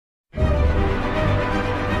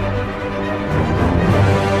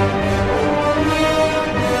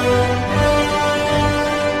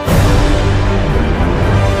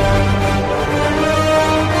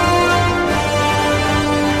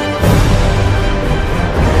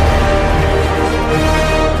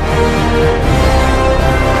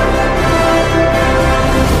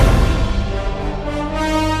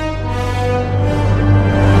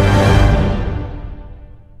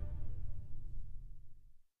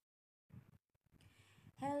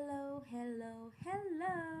Hello.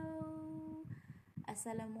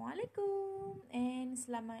 Assalamualaikum and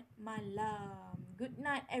selamat malam. Good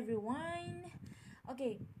night everyone.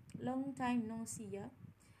 Okay, long time no see ya.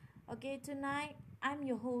 Okay, tonight I'm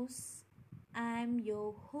your host.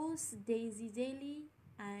 Daisy Daily.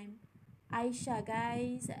 I'm Aisyah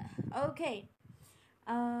guys. Okay.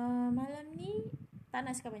 Malam ni tak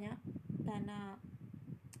nak cakap banyak. Tak nak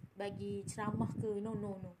bagi ceramah ke. No.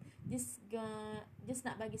 Just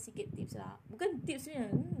nak bagi sikit tips lah. Bukan tipsnya.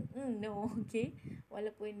 No, okay.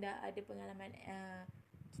 Walaupun dah ada pengalaman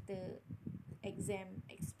kita exam,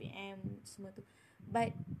 XPM semua tu.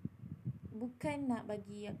 But bukan nak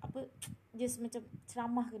bagi just macam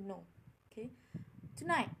ceramah ke. No. Okay.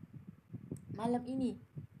 Tonight, malam ini,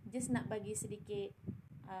 just nak bagi sedikit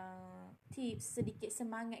tips, sedikit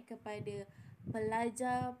semangat kepada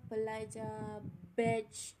pelajar-pelajar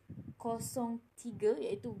batch 03,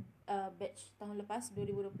 iaitu batch tahun lepas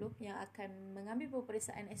 2020 yang akan mengambil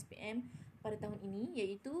peperiksaan SPM pada tahun ini,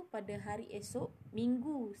 iaitu pada hari esok,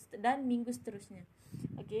 minggu dan minggu seterusnya.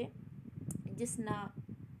 Okay, just nak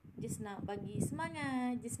bagi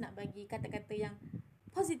semangat, just nak bagi kata-kata yang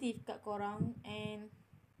positif kat korang and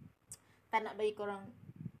tak nak bagi korang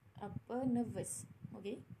nervous.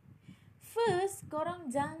 Okay, first, korang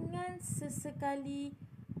jangan sesekali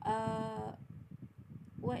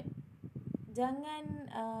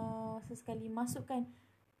sesekali masukkan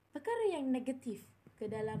perkara yang negatif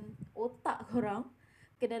ke dalam otak korang,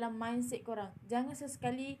 ke dalam mindset korang. Jangan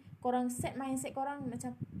sesekali korang set mindset korang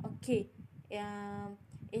macam okay,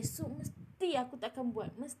 esok mesti aku takkan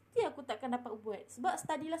buat, mesti aku takkan dapat buat sebab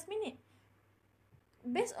study last minute.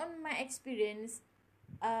 Based on my experience,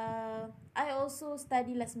 I also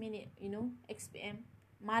study last minute, XPM.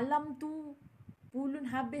 Malam tu pulun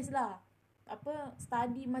habis lah.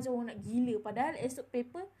 Study macam orang nak gila. Padahal esok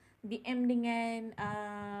paper DM dengan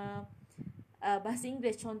bahasa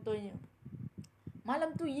Inggeris contohnya.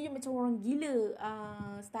 Malam tu ia macam orang gila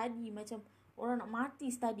study, macam orang nak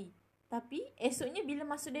mati study. Tapi esoknya bila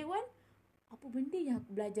masuk dewan, apa benda yang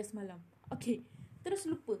aku belajar semalam? Okay, terus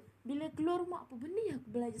lupa. Bila keluar rumah, apa benda yang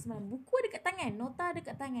aku belajar semalam? Buku ada kat tangan, nota ada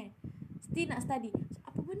kat tangan, still nak study.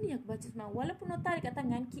 Apa benda yang aku baca semalam? Walaupun nota ada kat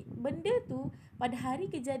tangan, benda tu pada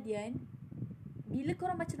hari kejadian, bila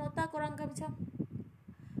korang baca nota, korang akan macam,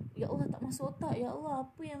 ya Allah, tak masuk otak. Ya Allah,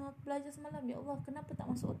 apa yang aku belajar semalam? Ya Allah, kenapa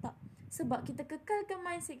tak masuk otak? Sebab kita kekalkan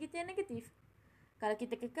mindset kita yang negatif. Kalau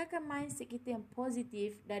kita kekalkan mindset kita yang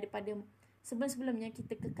positif, daripada sebelum-sebelumnya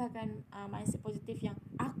kita kekalkan mindset positif yang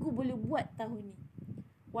aku boleh buat tahun ni.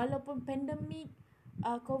 Walaupun pandemik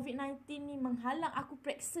COVID-19 ni menghalang aku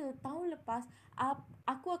periksa tahun lepas,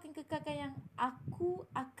 aku akan kekalkan yang aku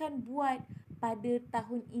akan buat pada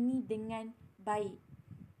tahun ini dengan baik.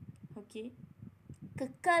 Okay,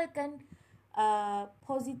 kekalkan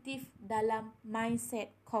positif dalam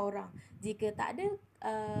mindset korang. Jika tak ada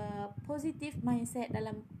positif mindset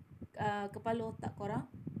dalam kepala otak korang,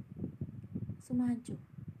 semua hancur.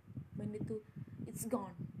 Benda tu, it's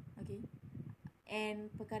gone. Okay,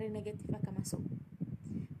 and perkara negatif akan masuk.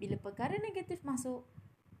 Bila perkara negatif masuk,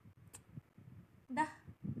 dah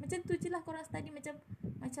macam tu je lah korang study.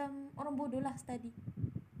 Macam orang bodoh lah study.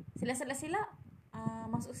 Silap-silap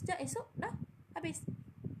masuk sejak, esok dah habis.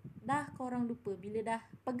 Dah korang lupa. Bila dah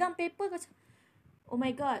pegang paper, kau macam, oh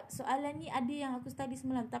my god, soalan ni ada yang aku study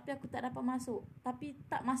semalam tapi aku tak dapat masuk. Tapi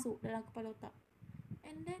tak masuk dalam kepala otak.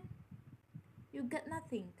 And then you got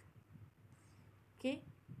nothing. Okay,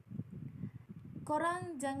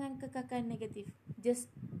 korang jangan kekalkan negatif.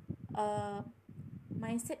 Just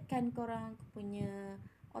mindsetkan korang punya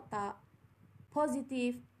otak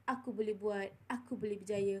positif. Aku boleh buat, aku boleh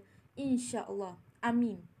berjaya, InsyaAllah.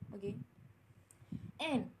 Amin. Okay,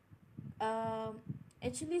 and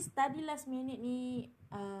actually study last minute ni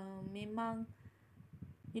memang,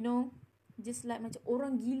 just like macam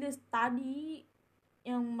orang gila study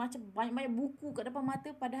yang macam banyak-banyak buku kat depan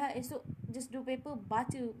mata, padahal esok just do paper,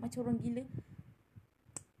 baca macam orang gila.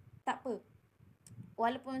 Tak apa.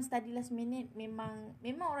 Walaupun study last minute, memang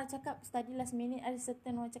orang cakap study last minute, ada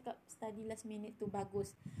certain orang cakap study last minute tu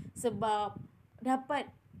bagus sebab dapat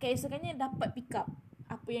keesokannya dapat pick up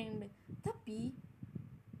apa yang. Tapi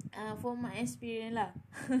for my experience lah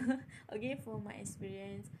okay, for my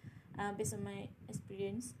experience, based on my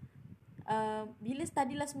experience, bila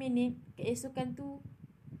study last minute, keesokan tu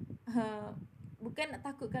bukan nak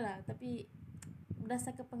takutkan lah, tapi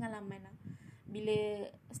berdasarkan pengalaman lah. Bila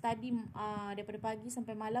study daripada pagi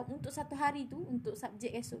sampai malam untuk satu hari tu, untuk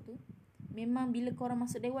subjek esok tu, memang bila korang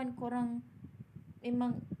masuk dewan, korang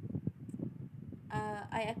memang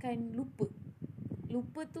I akan lupa.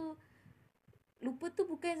 Lupa tu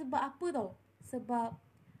bukan sebab apa tau. Sebab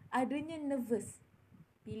adanya nervous.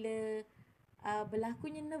 Bila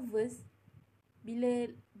berlakunya nervous, bila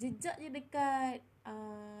jejak je dekat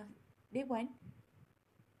dewan,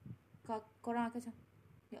 korang akan macam,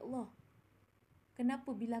 ya Allah,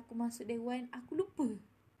 kenapa bila aku masuk dewan aku lupa?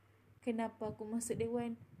 Kenapa aku masuk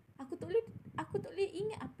dewan aku tak boleh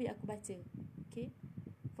ingat apa yang aku baca. Okay,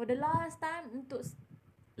 for the last time, untuk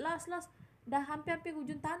last dah hampir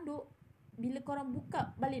hujung tanduk, bila korang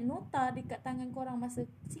buka balik nota dekat tangan korang masa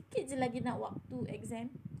sikit je lagi nak waktu exam,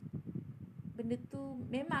 benda tu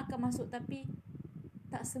memang akan masuk, tapi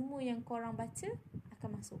tak semua yang korang baca akan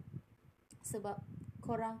masuk. Sebab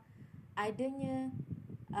korang adanya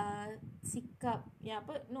sikap yang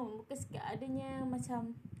bukan sikap, adanya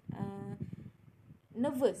macam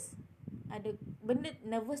nervous. Ada benda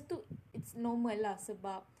nervous tu, it's normal lah,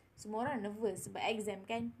 sebab semua orang nervous sebab exam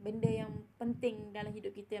kan, benda yang penting dalam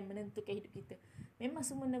hidup kita, yang menentukan hidup kita. Memang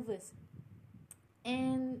semua nervous.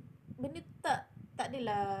 And benda tu tak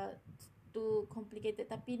adalah tu complicated,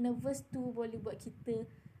 tapi nervous tu boleh buat kita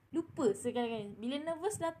lupa sekali-kali. Bila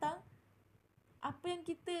nervous datang, apa yang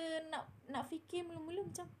kita nak fikir mula-mula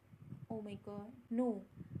macam, oh my god, no,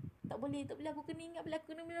 tak boleh aku kena ingat,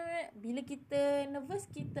 bila kita nervous,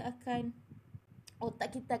 kita akan,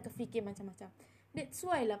 otak kita akan fikir macam-macam. That's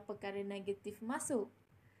why lah perkara negatif masuk.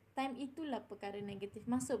 Time itulah perkara negatif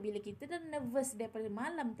masuk. Bila kita dah nervous daripada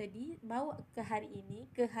malam tadi, bawa ke hari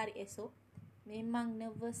ini, ke hari esok, memang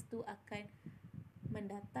nervous tu akan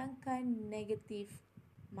mendatangkan negative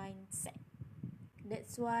mindset.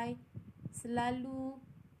 That's why selalu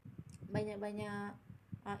banyak-banyak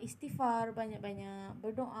istighfar, banyak-banyak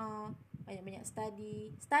berdoa, banyak-banyak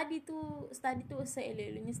study. Study tu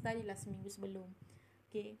seelok-eloknya study lah seminggu sebelum.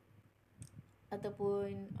 Okay,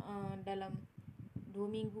 ataupun dalam 2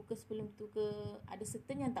 minggu ke sebelum tu ke. Ada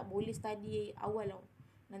certain yang tak boleh study awal tau.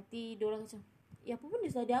 Nanti diorang macam, apa benda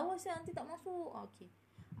study awal saya nanti tak masuk. Okay,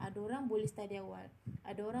 ada orang boleh study awal,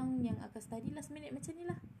 ada orang yang akan study last minute macam ni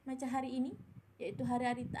lah, macam hari ini, iaitu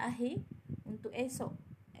hari-hari terakhir untuk esok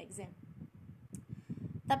exam.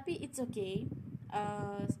 Tapi it's okay,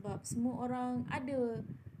 sebab semua orang ada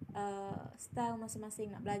style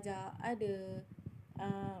masing-masing nak belajar. Ada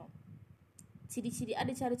ciri-ciri, ada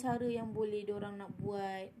cara-cara yang boleh diorang nak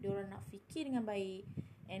buat, diorang nak fikir dengan baik,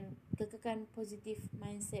 and kekalkan positif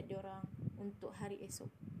mindset diorang untuk hari esok.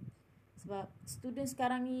 Sebab student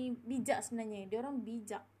sekarang ni bijak sebenarnya. Diorang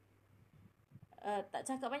bijak, tak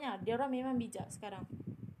cakap banyak, diorang memang bijak sekarang,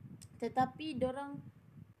 tetapi diorang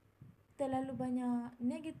terlalu banyak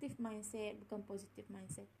negative mindset, bukan positive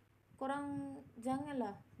mindset. Korang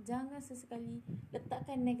jangan sesekali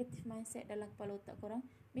letakkan negative mindset dalam kepala otak korang.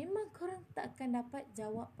 Memang korang tak akan dapat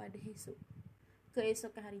jawab pada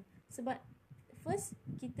keesokan hari. Sebab first,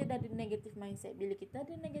 kita dah ada negative mindset. Bila kita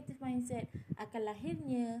ada negative mindset, akan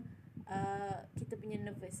lahirnya kita punya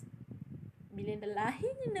nervous. Bila dah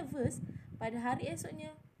lahirnya nervous, pada hari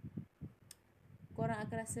esoknya korang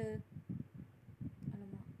akan rasa,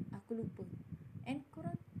 alamak, aku lupa. And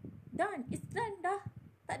korang done, it's done dah.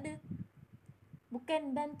 Tak ada,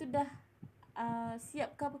 bukan done tu dah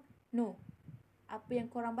siap ke apa. No, apa yang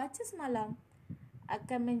korang baca semalam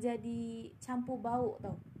akan menjadi campur bauk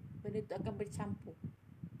tau. Benda tu akan bercampur.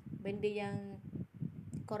 Benda yang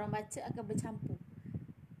korang baca akan bercampur.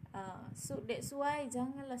 So that's why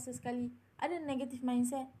janganlah sesekali ada negative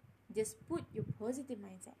mindset. Just put your positive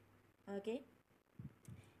mindset. Okay.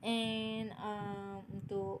 And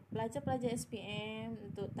untuk pelajar-pelajar SPM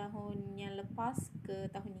untuk tahun yang lepas ke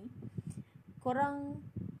tahun ni, korang,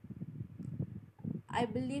 I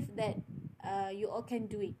believe that you all can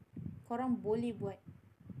do it. Korang boleh buat.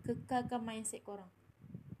 Kekalkan mindset korang.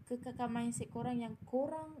 Kekalkan mindset korang yang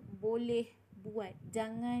korang boleh buat.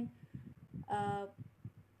 Jangan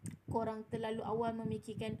korang terlalu awal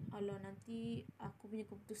memikirkan, alah nanti aku punya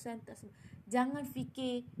keputusan tak Jangan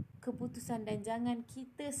fikir keputusan, dan jangan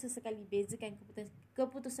kita sesekali bezakan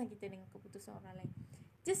keputusan kita dengan keputusan orang lain.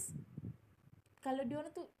 Just, kalau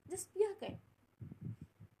diorang tu, just biarkan.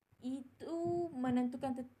 Itu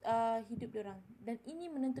menentukan hidup diorang, dan ini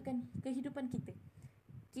menentukan kehidupan kita.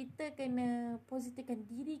 Kita kena positifkan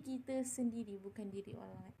diri kita sendiri, bukan diri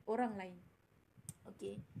orang lain.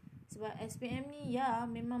 Okay. Sebab SPM ni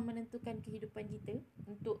memang menentukan kehidupan kita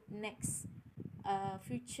untuk next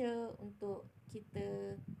future, untuk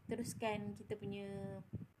kita teruskan kita punya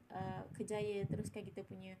kejayaan, teruskan kita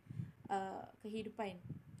punya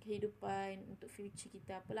kehidupan untuk future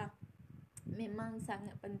kita. Apalah, memang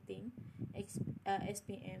sangat penting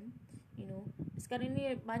SPM. Sekarang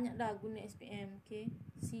ni banyak dah guna SPM. Okay,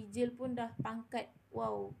 sijil pun dah pangkat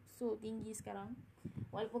so tinggi sekarang.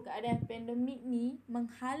 Walaupun keadaan pandemik ni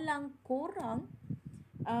menghalang korang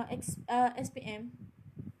SPM,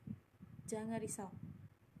 jangan risau.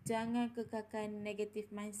 Jangan kekalkan negative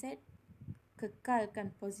mindset,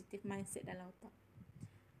 kekalkan positive mindset dalam otak.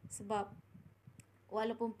 Sebab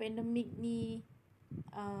walaupun pandemik ni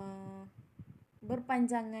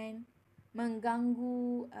berpanjangan,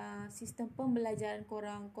 mengganggu sistem pembelajaran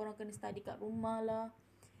korang kena study kat rumah lah,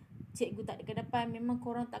 cikgu tak ada ke depan, memang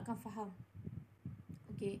korang tak akan faham.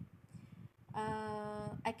 Okay,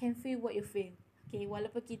 I can feel what you feel. Okay,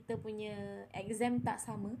 walaupun kita punya exam tak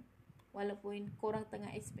sama, walaupun korang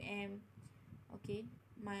tengah SPM, okay,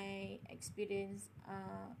 my experience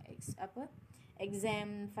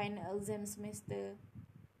exam, final exam semester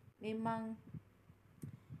memang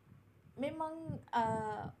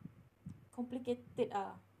complicated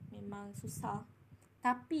memang susah.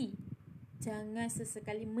 Tapi jangan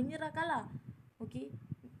sesekali menyerah kalah. Okay,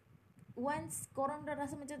 once korang dah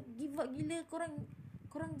rasa macam give up gila,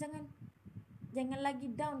 korang jangan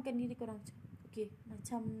lagi downkan diri korang. Okay,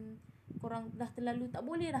 macam korang dah terlalu tak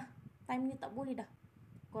boleh dah, time ni tak boleh dah,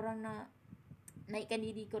 korang nak naikkan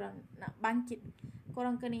diri korang, nak bangkit,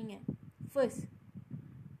 korang kena ingat first,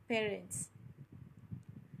 parents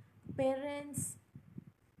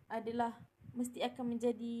adalah mesti akan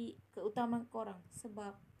menjadi keutamaan korang.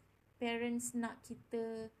 Sebab parents nak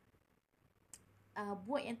kita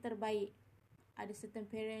buat yang terbaik. Ada certain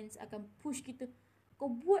parents akan push kita,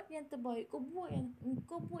 kau buat yang terbaik, kau buat yang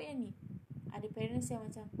ni. Ada parents yang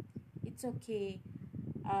macam, it's okay,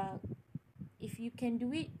 if you can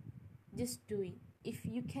do it, just do it. If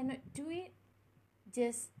you cannot do it,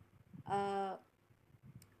 just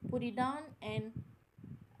put it down and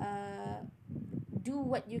do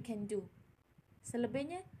what you can do.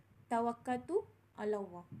 Selebihnya tawakal tu ala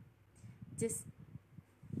Allah. Just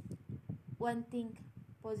one thing,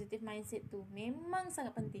 positive mindset tu memang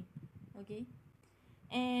sangat penting. Okay,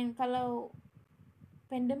 and kalau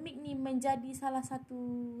pandemik ni menjadi salah satu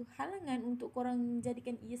halangan untuk korang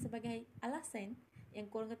jadikan ia sebagai alasan, yang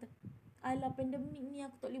korang kata, alah pandemik ni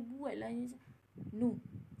aku tak boleh buat lah, no,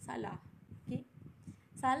 salah. Okay,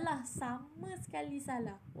 salah, sama sekali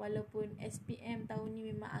salah. Walaupun SPM tahun ni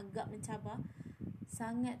memang agak mencabar,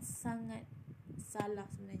 sangat-sangat salah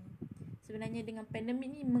sebenarnya dengan pandemik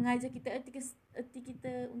ni mengajar kita erti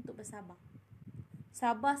kita untuk bersabar.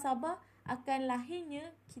 Sabar akan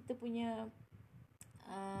lahirnya kita punya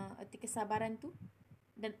erti kesabaran tu,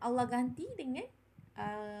 dan Allah ganti dengan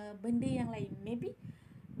benda yang lain. Maybe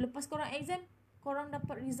lepas korang exam, korang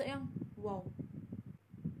dapat result yang wow,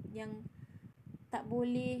 yang tak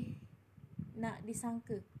boleh nak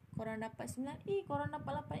disangka. Korang dapat 9A, korang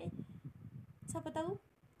dapat 8A. Siapa tahu?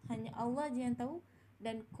 Hanya Allah je yang tahu.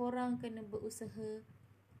 Dan korang kena berusaha.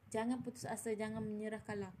 Jangan putus asa, jangan menyerah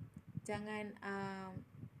kalah. Jangan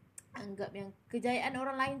anggap yang kejayaan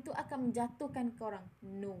orang lain tu akan menjatuhkan korang.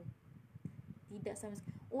 No, tidak sama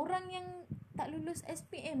sekali. Orang yang tak lulus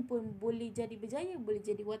SPM pun boleh jadi berjaya, boleh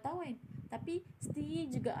jadi wartawan. Tapi still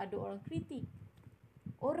juga ada orang kritik.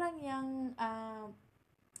 Orang yang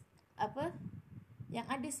yang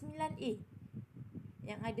ada 9A,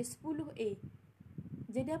 yang ada 10A,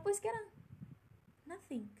 jadi apa sekarang?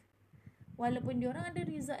 Nothing. Walaupun diorang ada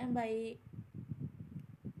result yang baik,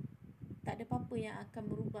 tak ada apa-apa yang akan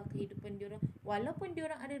merubah kehidupan diorang. Walaupun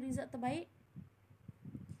diorang ada result terbaik,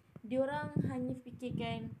 diorang hanya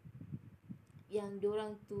fikirkan yang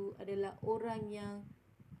diorang tu adalah orang yang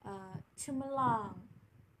cemerlang,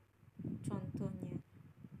 contohnya.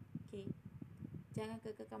 Okay, jangan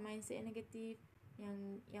kekalkan mindset yang negatif,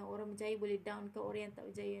 yang orang berjaya boleh down ke orang yang tak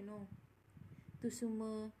berjaya. No, tu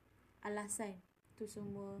semua alasan, tu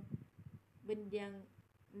semua benda yang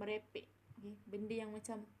merepek. Okay, benda yang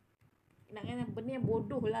macam benda yang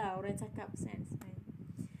bodoh lah orang cakap. Sense.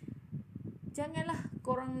 Janganlah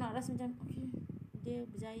korang nak rasa macam okay, dia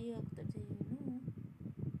berjaya, aku tak berjaya. No,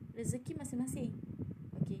 rezeki masing-masing.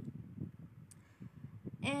 Okay,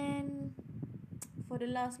 and for the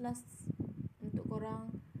last untuk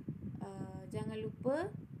korang, jangan lupa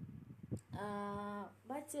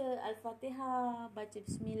baca Al-Fatihah, baca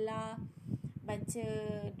Bismillah, baca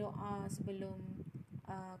doa sebelum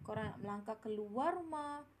korang nak melangkah keluar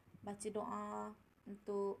rumah. Baca doa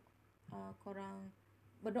untuk korang,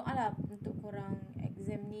 berdoa lah untuk korang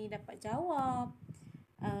exam ni dapat jawab,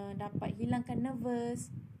 dapat hilangkan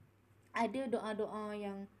nervous. Ada doa-doa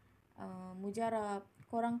yang mujarab,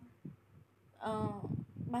 korang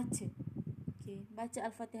baca. Okay, baca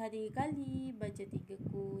Al-Fatihah 3 kali, baca 3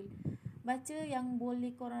 kul. Baca yang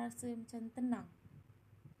boleh korang rasa macam tenang.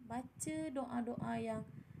 Baca doa-doa yang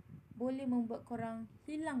boleh membuat korang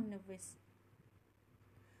hilang nervous.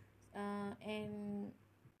 And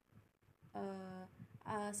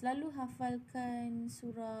selalu hafalkan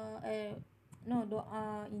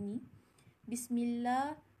doa ini.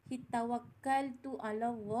 Bismillahirrahmanirrahim.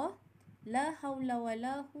 Allah la haula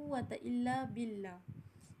wala quwwata illa billah.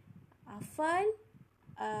 Hafal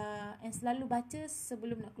and selalu baca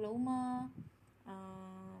sebelum nak keluar rumah,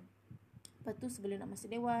 lepas tu sebelum nak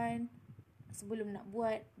masuk dewan, sebelum nak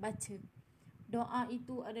buat, baca. Doa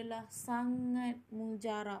itu adalah sangat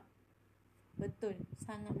mujarab. Betul,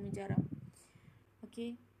 sangat mujarab.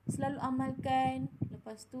 Okay, selalu amalkan.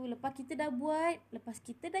 Lepas tu, lepas kita dah buat, lepas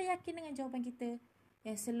kita dah yakin dengan jawapan kita,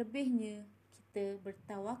 yang selebihnya kita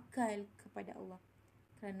bertawakal kepada Allah.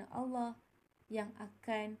 Kerana Allah yang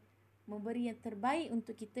akan memberi yang terbaik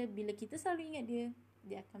untuk kita. Bila kita selalu ingat dia,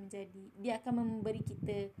 dia akan memberi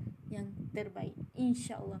kita yang terbaik,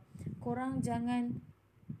 insya-Allah. Korang jangan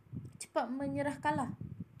cepat menyerah kalah,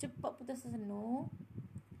 cepat putus asa. No,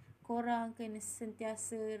 korang kena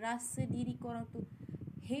sentiasa rasa diri korang tu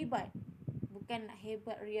hebat. Bukan nak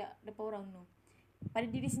hebat riak depan orang, no. Pada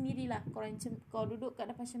diri sendirilah. Kau duduk kat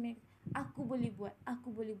depan cermin, aku boleh buat, aku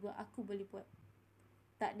boleh buat, aku boleh buat.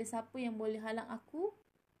 Tak ada siapa yang boleh halang aku,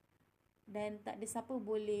 dan tak ada siapa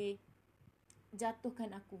boleh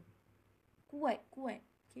jatuhkan aku. Kuat.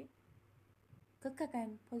 Okay?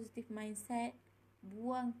 Kekalkan positive mindset,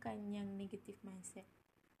 buangkan yang negative mindset.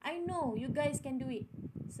 I know you guys can do it.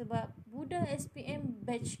 Sebab budak SPM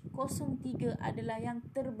batch 03 adalah yang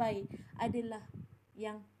terbaik, adalah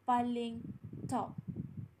yang paling top.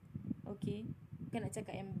 Okay, bukan nak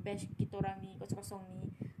cakap yang batch kita orang ni 00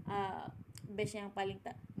 ni batch yang paling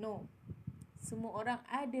tak. No, semua orang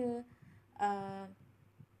ada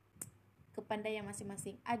kepandaian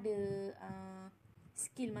masing-masing, ada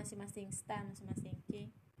skill masing-masing, style masing-masing. Okay,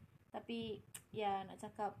 tapi nak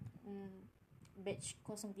cakap batch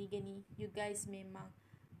 03 ni, you guys memang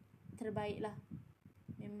terbaik lah.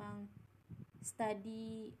 Memang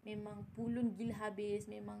study, memang pulun gila habis.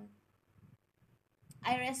 Memang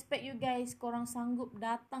I respect you guys. Korang sanggup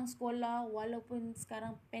datang sekolah walaupun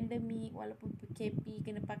sekarang pandemik, walaupun PKP,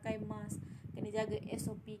 kena pakai mask, kena jaga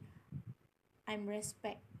SOP. I'm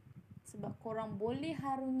respect. Sebab korang boleh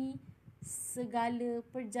harungi segala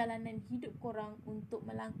perjalanan hidup korang untuk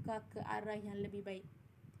melangkah ke arah yang lebih baik.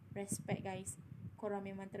 Respect guys, korang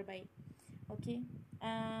memang terbaik. Okay,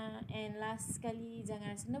 and last sekali,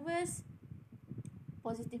 jangan rasa nervous.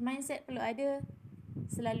 Positive mindset perlu ada.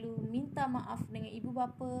 Selalu minta maaf dengan ibu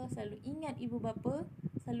bapa, selalu ingat ibu bapa,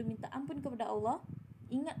 selalu minta ampun kepada Allah.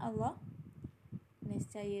 Ingat Allah.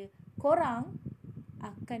 Nescaya korang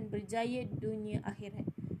akan berjaya dunia akhirat.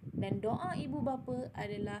 Dan doa ibu bapa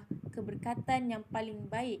adalah keberkatan yang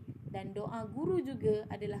paling baik, dan doa guru juga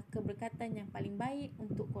adalah keberkatan yang paling baik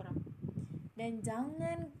untuk korang. Dan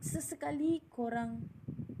jangan sesekali korang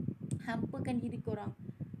hampakan diri korang.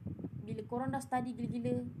 Bila korang dah study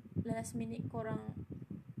gila-gila, last minute korang,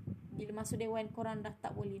 bila masuk dewan korang dah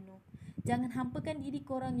tak boleh. No, jangan hampakan diri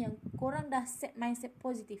korang yang korang dah set mindset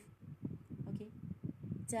positif. Okay,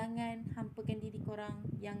 jangan hampakan diri korang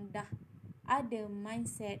yang dah ada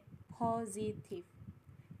mindset positif.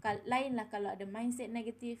 Lainlah kalau ada mindset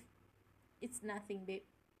negatif. It's nothing, babe.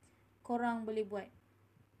 Korang boleh buat.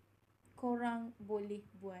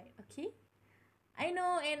 Okay, I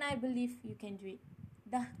know and I believe you can do it.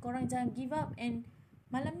 Dah, korang jangan give up. And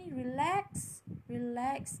malam ni relax.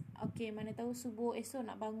 Okay, mana tahu subuh esok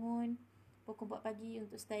nak bangun pukul 4 pagi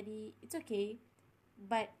untuk study. It's okay,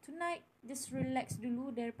 but tonight just relax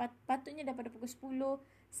dulu. Patutnya daripada pukul 10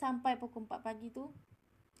 sampai pukul 4 pagi tu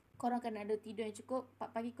korang kena ada tidur yang cukup.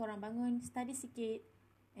 4 pagi korang bangun, study sikit,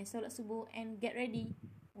 and solat subuh, and get ready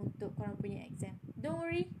untuk korang punya exam. Don't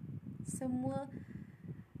worry, semua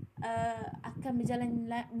akan berjalan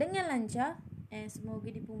dengan lancar, and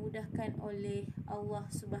semoga dipermudahkan oleh Allah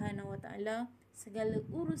Subhanahu Wa Taala segala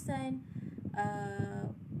urusan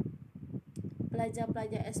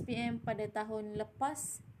pelajar-pelajar SPM pada tahun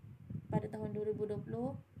lepas, pada tahun 2020.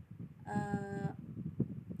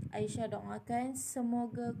 Aisyah doakan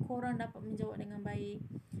semoga korang dapat menjawab dengan baik,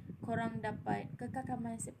 korang dapat kekalkan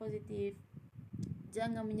mindset positif,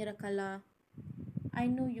 jangan menyerah kalah.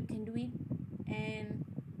 I know you can do it, and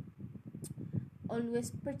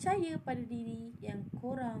always percaya pada diri yang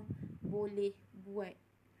korang boleh buat.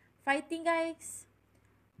 Fighting guys.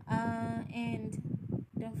 And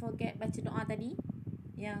don't forget baca doa tadi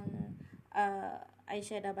yang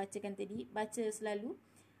Aisyah dah bacakan tadi. Baca selalu.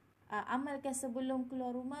 Amalkan sebelum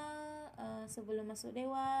keluar rumah, sebelum masuk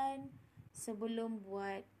dewan, sebelum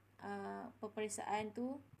buat peperiksaan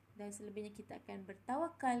tu, dan selebihnya kita akan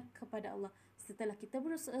bertawakal kepada Allah. Setelah kita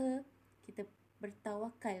berusaha, kita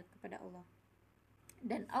bertawakal kepada Allah,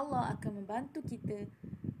 dan Allah akan membantu kita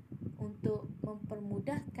untuk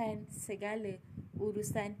mempermudahkan segala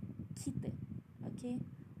urusan kita.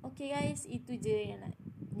 Okay guys, itu je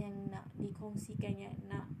yang nak dikongsikan, yang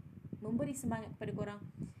nak memberi semangat kepada korang.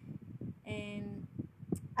 And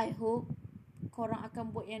I hope korang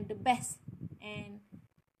akan buat yang the best. And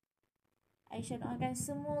Aisyah doakan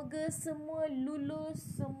semoga semua lulus,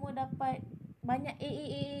 semua dapat banyak A.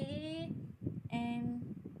 And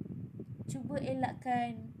cuba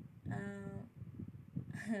elakkan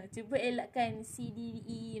C, D,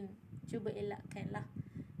 E. Cuba elakkan lah.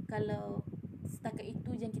 Kalau setakat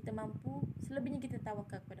itu yang kita mampu, selebihnya kita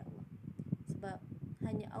tawakal kepada Allah. Sebab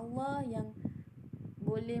hanya Allah yang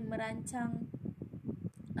boleh merancang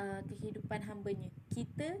kehidupan hambanya.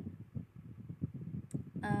 Kita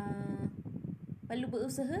perlu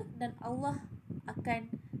berusaha dan Allah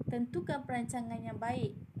akan tentukan perancangan yang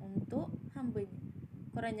baik untuk hambanya.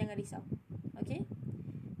 Korang jangan risau. Okay,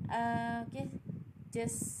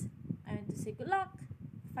 just I want to say good luck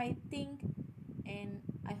fighting, and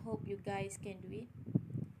I hope you guys can do it.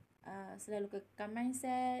 Selalu kekal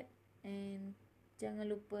mindset, and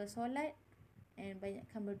jangan lupa solat, and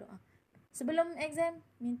banyakkan berdoa. Sebelum exam,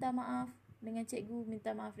 minta maaf dengan cikgu,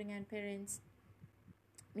 minta maaf dengan parents,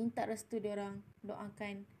 minta restu diorang,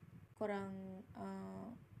 doakan korang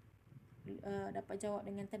dapat jawab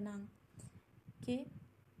dengan tenang. Okay,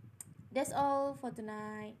 that's all for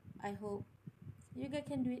tonight. I hope you guys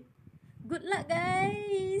can do it. Good luck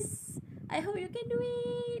guys, I hope you can do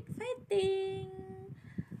it. Fighting.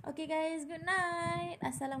 Okay guys, good night.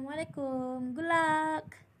 Assalamualaikum. Good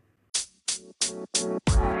luck.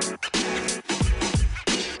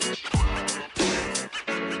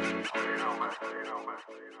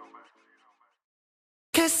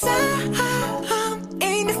 Cause I'm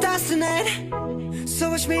in the stars tonight,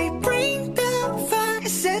 so watch me bring the fire,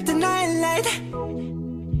 set the night light.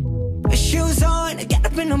 Shoes on, get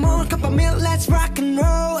up in the morning, cup of milk, let's rock and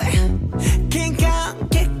roll. Kink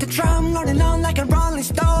out, kick the drum, rolling on like a rolling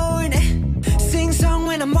stone. Sing song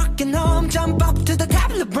when I'm walking home, jump up to the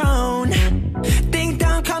top of the brown. Ding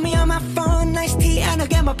dong, call me on my phone, nice tea and I'll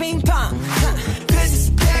get my ping pong. This is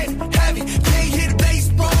dead heavy, can't hear the bass,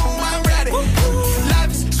 boom, I'm ready.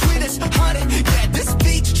 Life is sweet as honey, yeah, this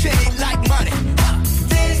beat chain like money.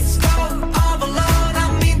 This go all alone,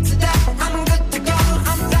 I'm into that, I'm good to go,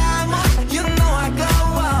 I'm diamond, you know I go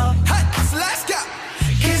up. Hey, so let's go.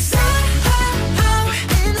 Cause I'm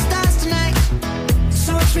in the stars tonight,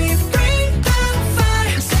 so watch me bring the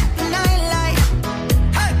fire, set the night light.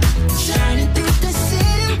 Hey, shining through the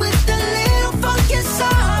city with a little funky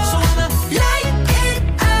soul. So I'ma light it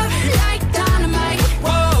up like dynamite.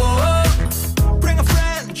 Whoa, bring a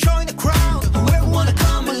friend, join the crowd, whoever wanna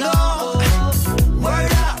come along.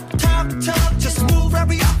 Word up, talk, just move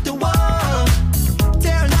right up the wall.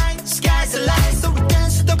 There light, sky's the light, so we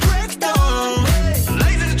dance to the break of dawn.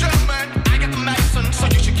 Ladies and gentlemen, I got the medicine, so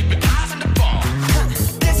you should keep your eyes on the ball.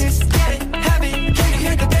 This is getting heavy, can you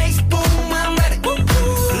hear the bass? Boom, I'm ready.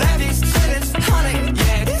 Life is sweet as honey,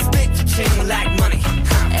 yeah, this bitch chain like money.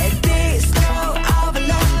 And this go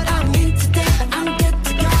overload, I'm into that, I'm good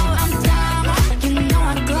to go, I'm down, you know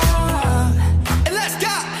I go up. And let's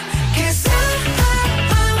go! Cause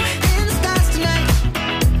I'm in the stars tonight,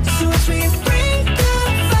 so watch me bring the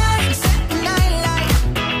fire, set the night light.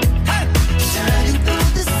 Hey! Shining through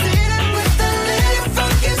the city with a little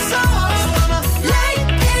funky soul. So I'ma light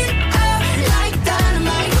it up like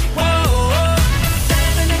dynamite. Whoa,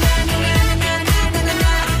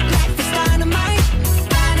 na-na-na-na-na-na-na-na-na-na. Life is dynamite.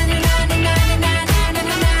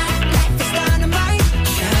 Na-na-na-na-na-na-na-na-na. Life is dynamite.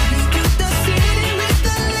 Shining through the city with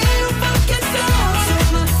a little funky soul. So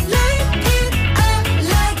I'ma light it up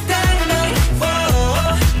like dynamite.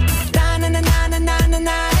 Whoa,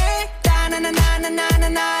 da-na-na-na-na-na-na-na.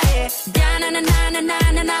 Da-na-na-na-na-na-na.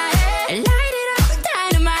 Da-na-na-na-na-na-na. Light it up with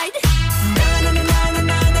dynamite.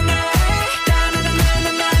 Da-na-na-na-na-na-na.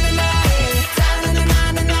 Da-na-na-na-na-na-na.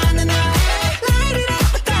 Da-na-na-na-na-na-na. Light it up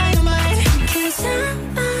with dynamite. 'Cause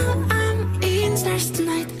I'm in stars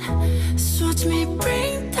tonight, so watch me.